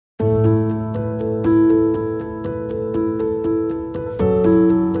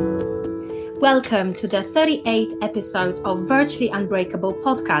Welcome to the 38th episode of Virtually Unbreakable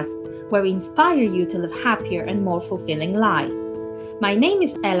podcast, where we inspire you to live happier and more fulfilling lives. My name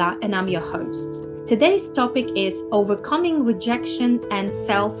is Ella and I'm your host. Today's topic is overcoming rejection and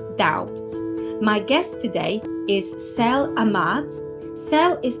self-doubt. My guest today is Sel Ahmad.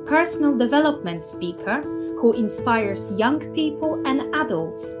 Sel is personal development speaker who inspires young people and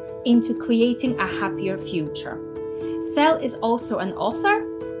adults into creating a happier future. Sel is also an author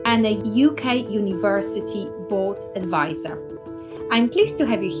and a UK University Board Advisor. I'm pleased to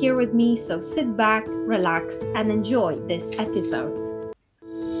have you here with me, so sit back, relax, and enjoy this episode.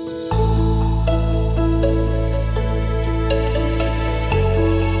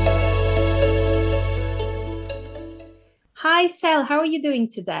 Hi, Sel, how are you doing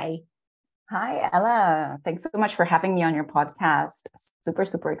today? Hi, Ella. Thanks so much for having me on your podcast.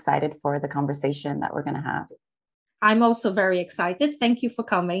 Super excited for the conversation that we're going to have. I'm also very excited. Thank you for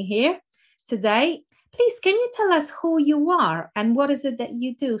coming here today. Please, can you tell us who you are and what is it that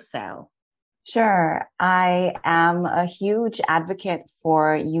you do, Sel? Sure. I am a huge advocate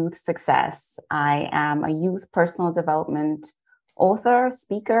for youth success. I am a youth personal development author,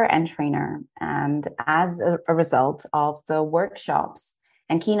 speaker, and trainer. And as a result of the workshops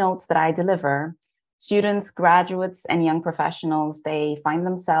and keynotes that I deliver, students, graduates, and young professionals, they find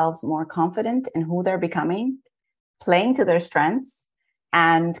themselves more confident in who they're becoming, playing to their strengths,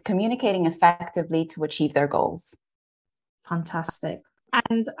 and communicating effectively to achieve their goals. Fantastic.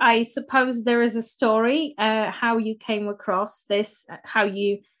 And I suppose there is a story, how you came across this, how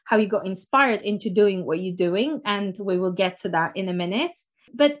you got inspired into doing what you're doing, and we will get to that in a minute.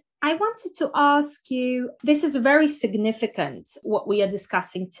 But I wanted to ask you, this is very significant, what we are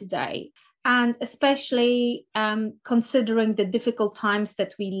discussing today, and especially considering the difficult times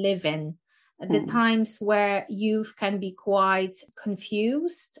that we live in. The times where youth can be quite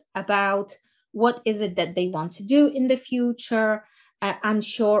confused about what is it that they want to do in the future,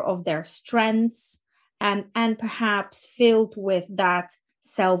 unsure of their strengths, and perhaps filled with that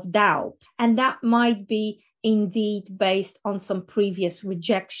self-doubt. And that might be indeed based on some previous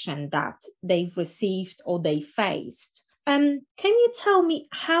rejection that they've received or they faced. Can you tell me,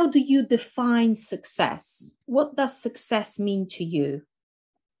 how do you define success? What does success mean to you?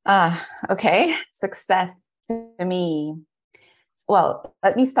 Okay. Success to me. Well,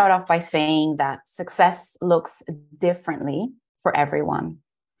 let me start off by saying that success looks differently for everyone.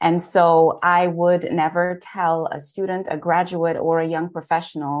 And so I would never tell a student, a graduate, or a young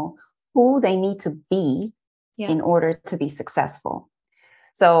professional who they need to be in order to be successful.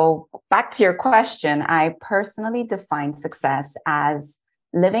 So back to your question, I personally define success as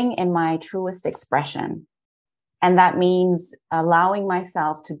living in my truest expression. And that means allowing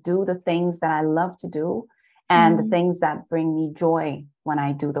myself to do the things that I love to do and the things that bring me joy when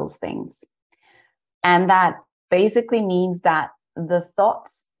I do those things. And that basically means that the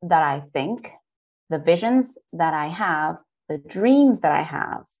thoughts that I think, the visions that I have, the dreams that I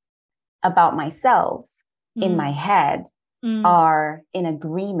have about myself in my head are in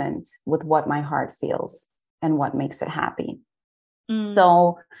agreement with what my heart feels and what makes it happy.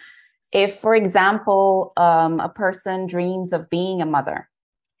 So if, for example, a person dreams of being a mother,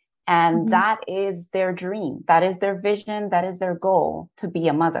 and that is their dream, that is their vision, that is their goal, to be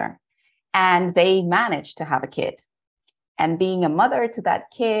a mother, and they manage to have a kid, and being a mother to that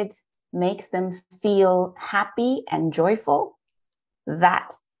kid makes them feel happy and joyful,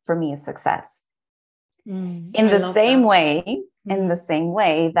 that for me is success. In the same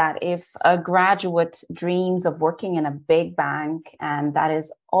way that if a graduate dreams of working in a big bank and that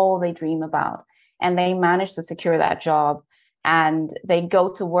is all they dream about, and they manage to secure that job and they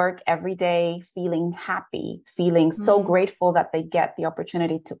go to work every day feeling happy, feeling so grateful that they get the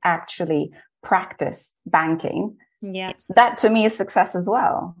opportunity to actually practice banking, that to me is success as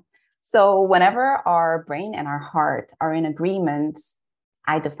well. So whenever our brain and our heart are in agreement,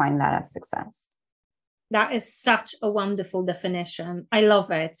 I define that as success. That is such a wonderful definition. I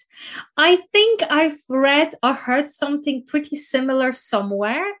love it. I think I've read or heard something pretty similar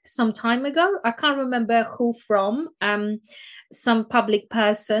somewhere some time ago. I can't remember who from, some public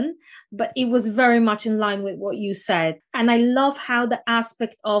person, but it was very much in line with what you said. And I love how the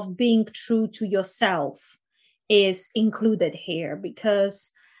aspect of being true to yourself is included here,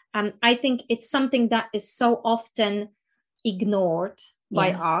 because I think it's something that is so often ignored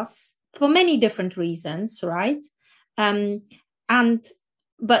by us, for many different reasons, right? But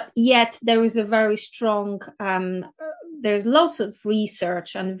yet there is a very strong, there's lots of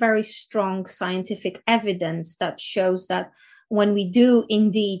research and very strong scientific evidence that shows that when we do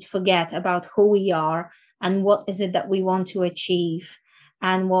indeed forget about who we are and what is it that we want to achieve,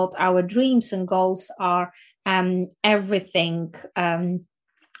 and what our dreams and goals are, everything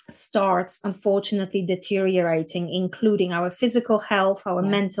starts unfortunately deteriorating, including our physical health, our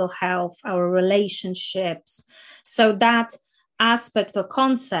mental health, our relationships. So that aspect or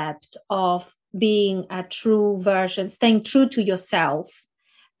concept of being a true version, staying true to yourself,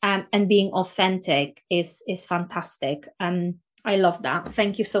 and being authentic is fantastic. I love that.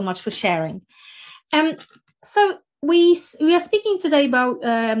 Thank you so much for sharing. So we are speaking today about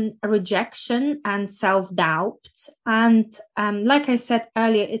rejection and self-doubt. And like I said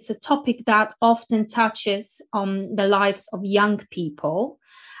earlier, it's a topic that often touches on the lives of young people.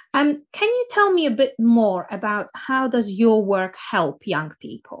 Can you tell me a bit more about how does your work help young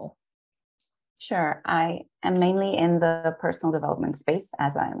people? Sure. I am mainly in the personal development space,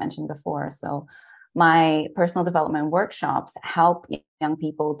 as I mentioned before. So my personal development workshops help young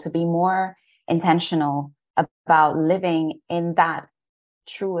people to be more intentional about living in that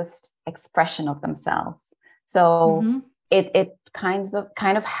truest expression of themselves. So it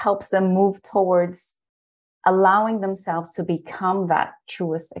kind of helps them move towards allowing themselves to become that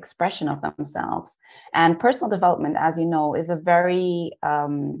truest expression of themselves. And personal development, as you know, is a very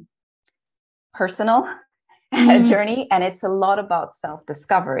personal journey, and it's a lot about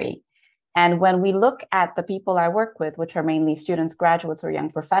self-discovery. And when we look at the people I work with, which are mainly students, graduates, or young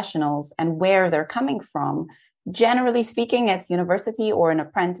professionals, and where they're coming from, generally speaking, it's university or an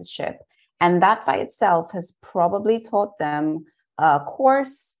apprenticeship. And that by itself has probably taught them a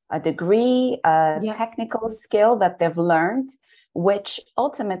course, a degree, a technical skill that they've learned, which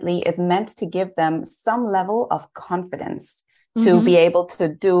ultimately is meant to give them some level of confidence to be able to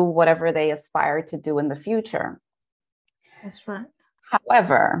do whatever they aspire to do in the future. That's right.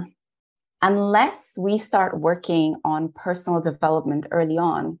 However, unless we start working on personal development early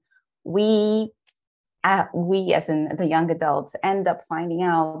on, we as in the young adults end up finding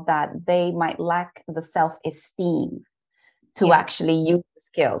out that they might lack the self-esteem to actually use the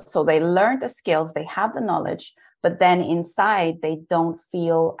skills. So they learn the skills, they have the knowledge, but then inside they don't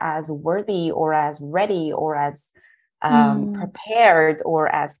feel as worthy or as ready or as prepared or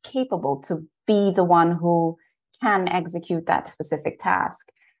as capable to be the one who can execute that specific task.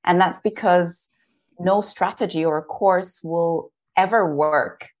 And that's because no strategy or course will ever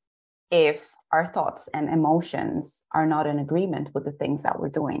work if our thoughts and emotions are not in agreement with the things that we're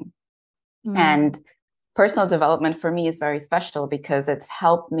doing. And personal development for me is very special because it's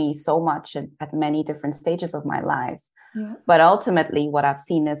helped me so much at many different stages of my life. But ultimately, what I've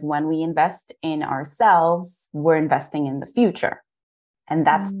seen is when we invest in ourselves, we're investing in the future. And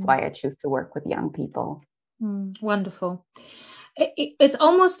that's why I choose to work with young people. Wonderful. It's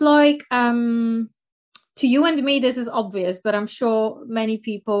almost like, to you and me, this is obvious, but I'm sure many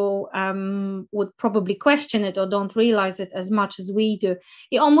people would probably question it or don't realize it as much as we do.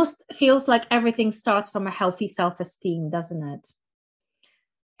 It almost feels like everything starts from a healthy self-esteem, doesn't it?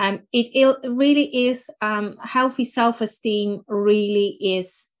 It really is, healthy self-esteem really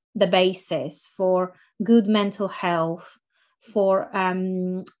is the basis for good mental health, for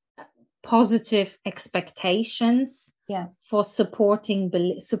positive expectations, for supportive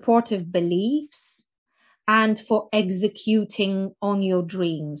beliefs, and for executing on your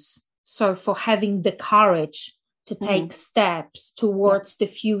dreams. So for having the courage to take steps towards the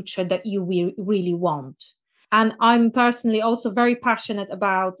future that you really want. And I'm personally also very passionate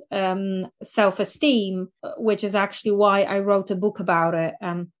about self-esteem, which is actually why I wrote a book about it,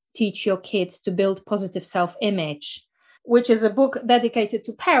 Teach Your Kids to Build Positive Self-Image, which is a book dedicated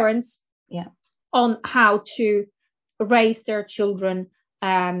to parents on how to raise their children,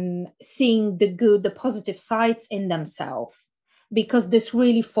 seeing the good, the positive sides in themselves, because this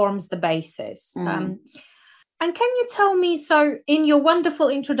really forms the basis. And can you tell me, so in your wonderful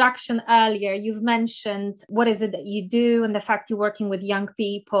introduction earlier, you've mentioned what is it that you do and the fact you're working with young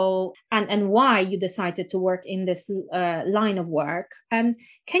people and why you decided to work in this line of work. Can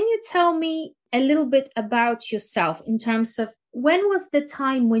you tell me a little bit about yourself in terms of when was the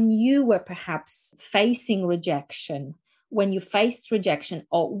time when you were perhaps facing rejection, when you faced rejection,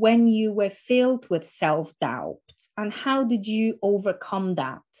 or when you were filled with self-doubt? And how did you overcome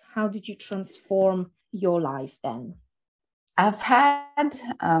that? How did you transform your life then? I've had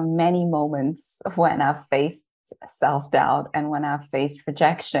many moments when I've faced self-doubt and when I've faced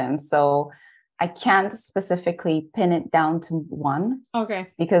rejection. So I can't specifically pin it down to one. Okay.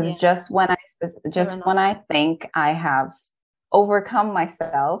 Because just when I think I have overcome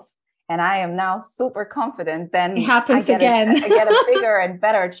myself and I am now super confident, then it happens again. I get a bigger and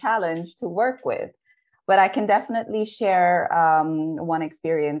better challenge to work with. But I can definitely share one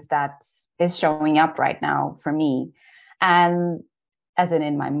experience that is showing up right now for me. And as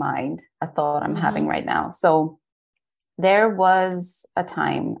in my mind, a thought I'm having right now. So there was a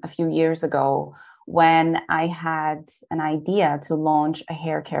time a few years ago when I had an idea to launch a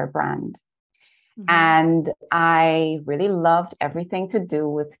hair care brand. And I really loved everything to do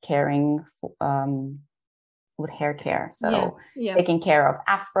with caring with hair care. So taking care of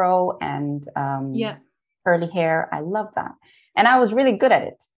afro and curly hair. I love that. And I was really good at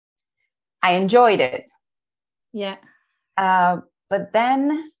it. I enjoyed it. Yeah. But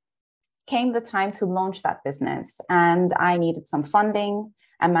then came the time to launch that business, and I needed some funding.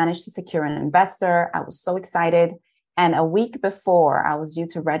 I managed to secure an investor. I was so excited. And a week before I was due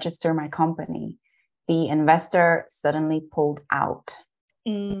to register my company, the investor suddenly pulled out.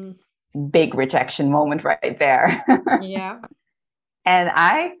 Big rejection moment right there. Yeah. And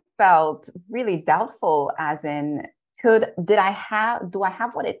I felt really doubtful, as in, do I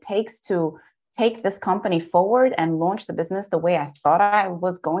have what it takes to take this company forward and launch the business the way I thought I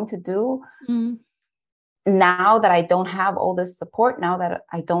was going to do? Now that I don't have all this support, now that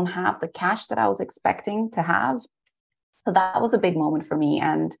I don't have the cash that I was expecting to have. So that was a big moment for me.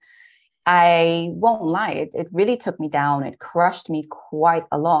 And I won't lie, it really took me down. It crushed me quite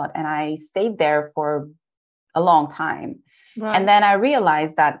a lot. And I stayed there for a long time. Right. And then I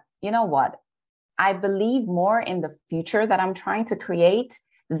realized that, you know what? I believe more in the future that I'm trying to create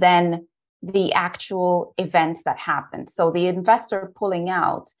than the actual event that happened. So the investor pulling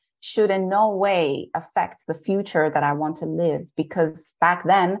out should in no way affect the future that I want to live, because back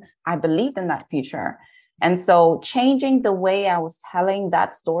then I believed in that future. And so changing the way I was telling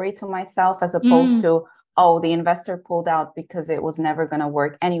that story to myself, as opposed to, oh, the investor pulled out because it was never going to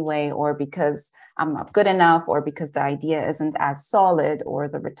work anyway, or because I'm not good enough, or because the idea isn't as solid, or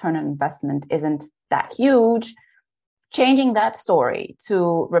the return on investment isn't that huge. Changing that story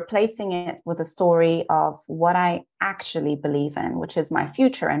to replacing it with a story of what I actually believe in, which is my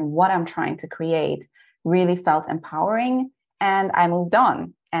future and what I'm trying to create, really felt empowering. And I moved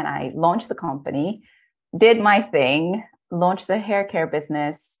on and I launched the company, did my thing, launched the hair care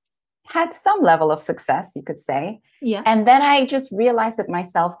business, had some level of success, you could say. Yeah. And then I just realized it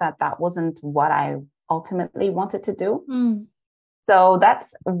myself that that wasn't what I ultimately wanted to do. So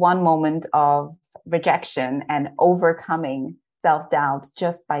that's one moment of rejection and overcoming self-doubt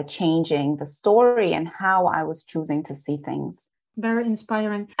just by changing the story and how I was choosing to see things. Very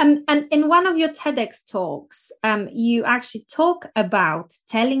inspiring. And in one of your TEDx talks, you actually talk about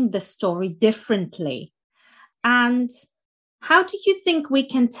telling the story differently. And how do you think we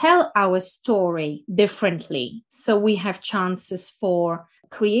can tell our story differently so we have chances for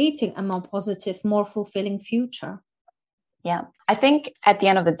creating a more positive, more fulfilling future? Yeah, I think at the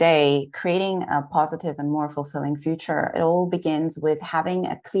end of the day, creating a positive and more fulfilling future, it all begins with having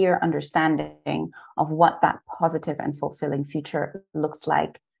a clear understanding of what that positive and fulfilling future looks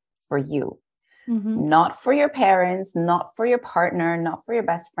like for you. Not for your parents, not for your partner, not for your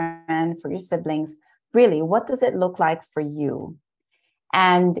best friend, for your siblings. Really, what does it look like for you?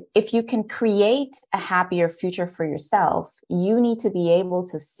 And if you can create a happier future for yourself, you need to be able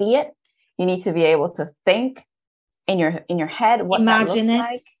to see it. You need to be able to think in your head what that looks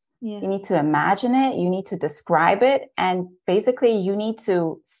like. You need to imagine it. You need to describe it. And basically, you need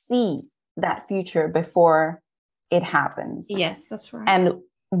to see that future before it happens. Yes, that's right. And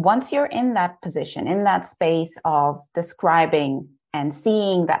once you're in that position, in that space of describing and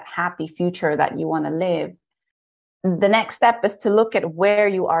seeing that happy future that you want to live, the next step is to look at where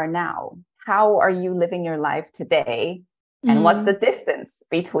you are now. How are you living your life today? And what's the distance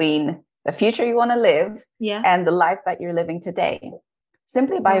between the future you want to live and the life that you're living today?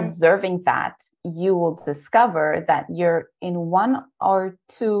 Simply by observing that, you will discover that you're in one or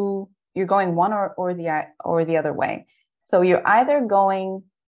two, you're going one or the other way. So you're either going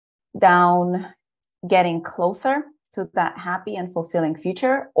down, getting closer to that happy and fulfilling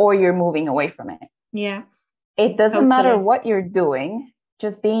future, or you're moving away from it. Yeah. It doesn't matter what you're doing,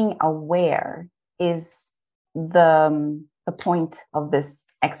 just being aware is the point of this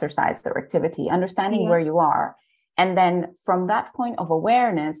exercise or activity, understanding where you are. And then from that point of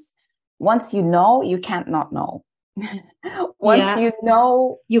awareness, once you know, you can't not know. Once you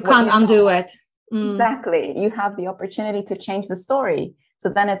know, you can't undo it. Exactly. You have the opportunity to change the story. So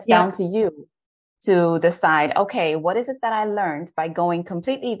then it's down to you to decide, okay, what is it that I learned by going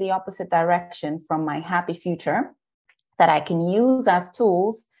completely the opposite direction from my happy future that I can use as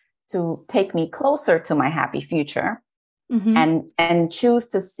tools to take me closer to my happy future? And choose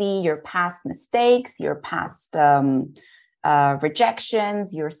to see your past mistakes, your past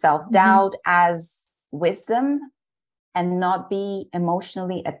rejections, your self-doubt as wisdom, and not be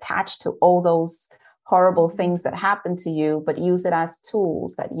emotionally attached to all those horrible things that happened to you, but use it as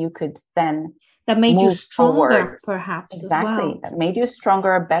tools that you could then that made you stronger, forwards. perhaps. Exactly. As well. That made you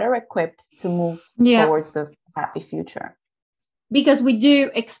stronger, better equipped to move towards the happy future. Because we do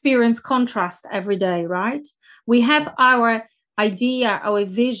experience contrast every day, right? We have our idea, our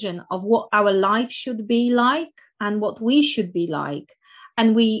vision of what our life should be like and what we should be like.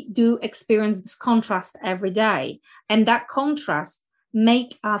 And we do experience this contrast every day. And that contrast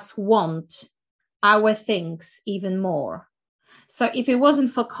make us want our things even more. So if it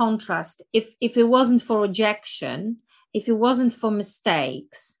wasn't for contrast, if it wasn't for rejection, if it wasn't for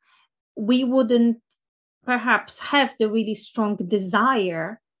mistakes, we wouldn't perhaps have the really strong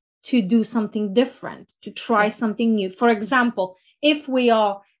desire to do something different, to try something new. For example, if we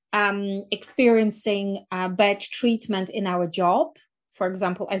are experiencing bad treatment in our job, for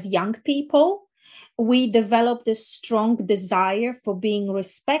example, as young people, we develop this strong desire for being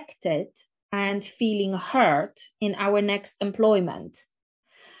respected and feeling heard in our next employment.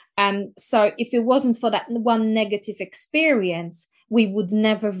 So if it wasn't for that one negative experience, we would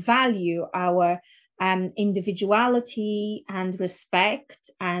never value our individuality and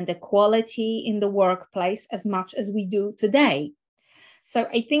respect and equality in the workplace as much as we do today. So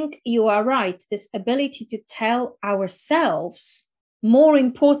I think you are right. This ability to tell ourselves, more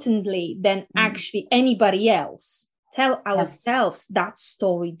importantly than actually anybody else, tell ourselves that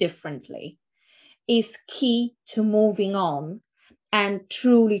story differently, is key to moving on and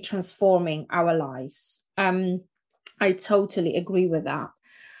truly transforming our lives. I totally agree with that.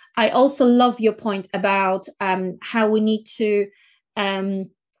 I also love your point about how we need to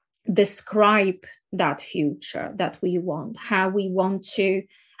describe that future that we want, how we want to,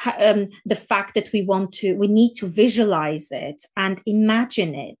 the fact that we need to visualize it and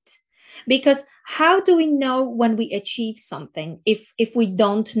imagine it. Because how do we know when we achieve something if we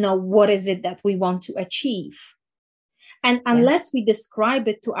don't know what is it that we want to achieve? And unless we describe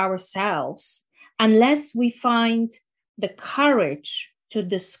it to ourselves, unless we find the courage to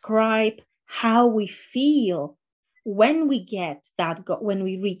describe how we feel when we get that when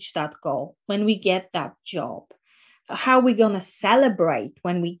we reach that goal, when we get that job, how we're going to celebrate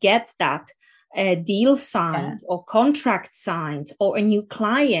when we get that deal signed or contract signed or a new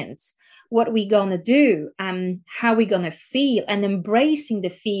client, what we're going to do and how we're going to feel, and embracing the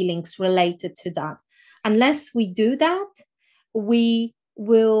feelings related to that. Unless we do that,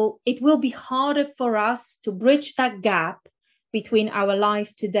 it will be harder for us to bridge that gap between our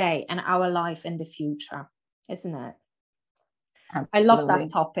life today and our life in the future, isn't it? Absolutely. I love that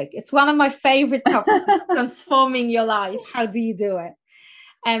topic. It's one of my favorite topics, transforming your life. How do you do it?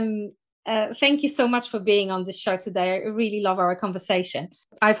 Thank you so much for being on this show today. I really love our conversation.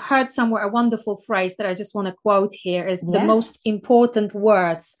 I've heard somewhere a wonderful phrase that I just want to quote here is the most important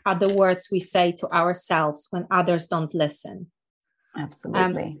words are the words we say to ourselves when others don't listen.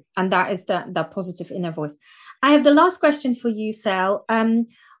 Absolutely. And that is the positive inner voice. I have the last question for you, Sal.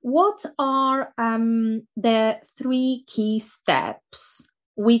 What are the 3 key steps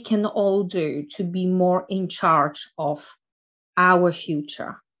we can all do to be more in charge of our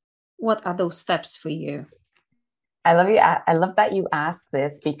future? What are those steps for you? I love that you asked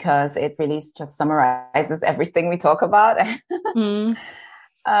this, because it really just summarizes everything we talk about. So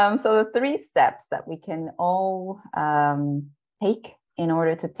the 3 steps that we can all take in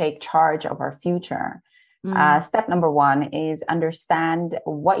order to take charge of our future. Step number 1 is understand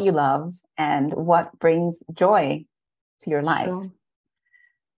what you love and what brings joy to your life. Sure.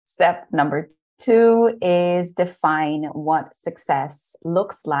 Step number 2 is define what success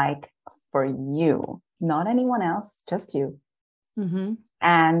looks like for you, not anyone else, just you. Mm-hmm.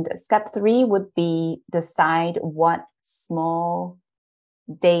 And step 3 would be decide what small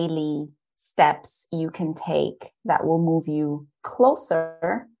daily steps you can take that will move you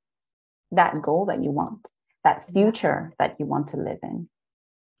closer that goal that you want, that future that you want to live in.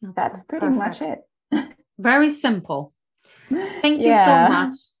 That's pretty much it. Very simple. Thank you so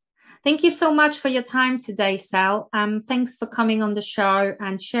much. Thank you so much for your time today, Sal. Thanks for coming on the show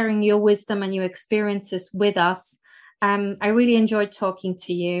and sharing your wisdom and your experiences with us. I really enjoyed talking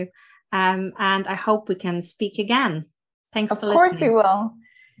to you, and I hope we can speak again. Thanks for listening. Of course we will.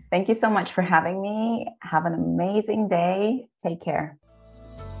 Thank you so much for having me. Have an amazing day. Take care.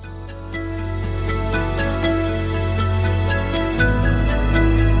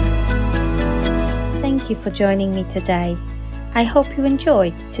 Thank you for joining me today. I hope you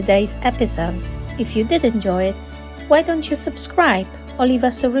enjoyed today's episode. If you did enjoy it, why don't you subscribe or leave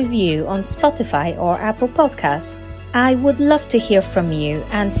us a review on Spotify or Apple Podcasts? I would love to hear from you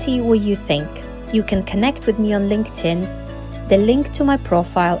and see what you think. You can connect with me on LinkedIn. The link to my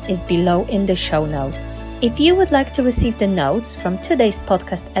profile is below in the show notes. If you would like to receive the notes from today's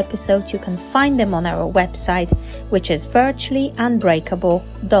podcast episode, you can find them on our website, which is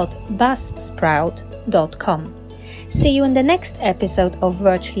virtuallyunbreakable.buzzsprout.com. See you in the next episode of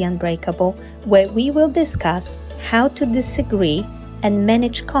Virtually Unbreakable, where we will discuss how to disagree and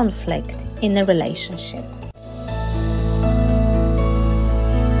manage conflict in a relationship.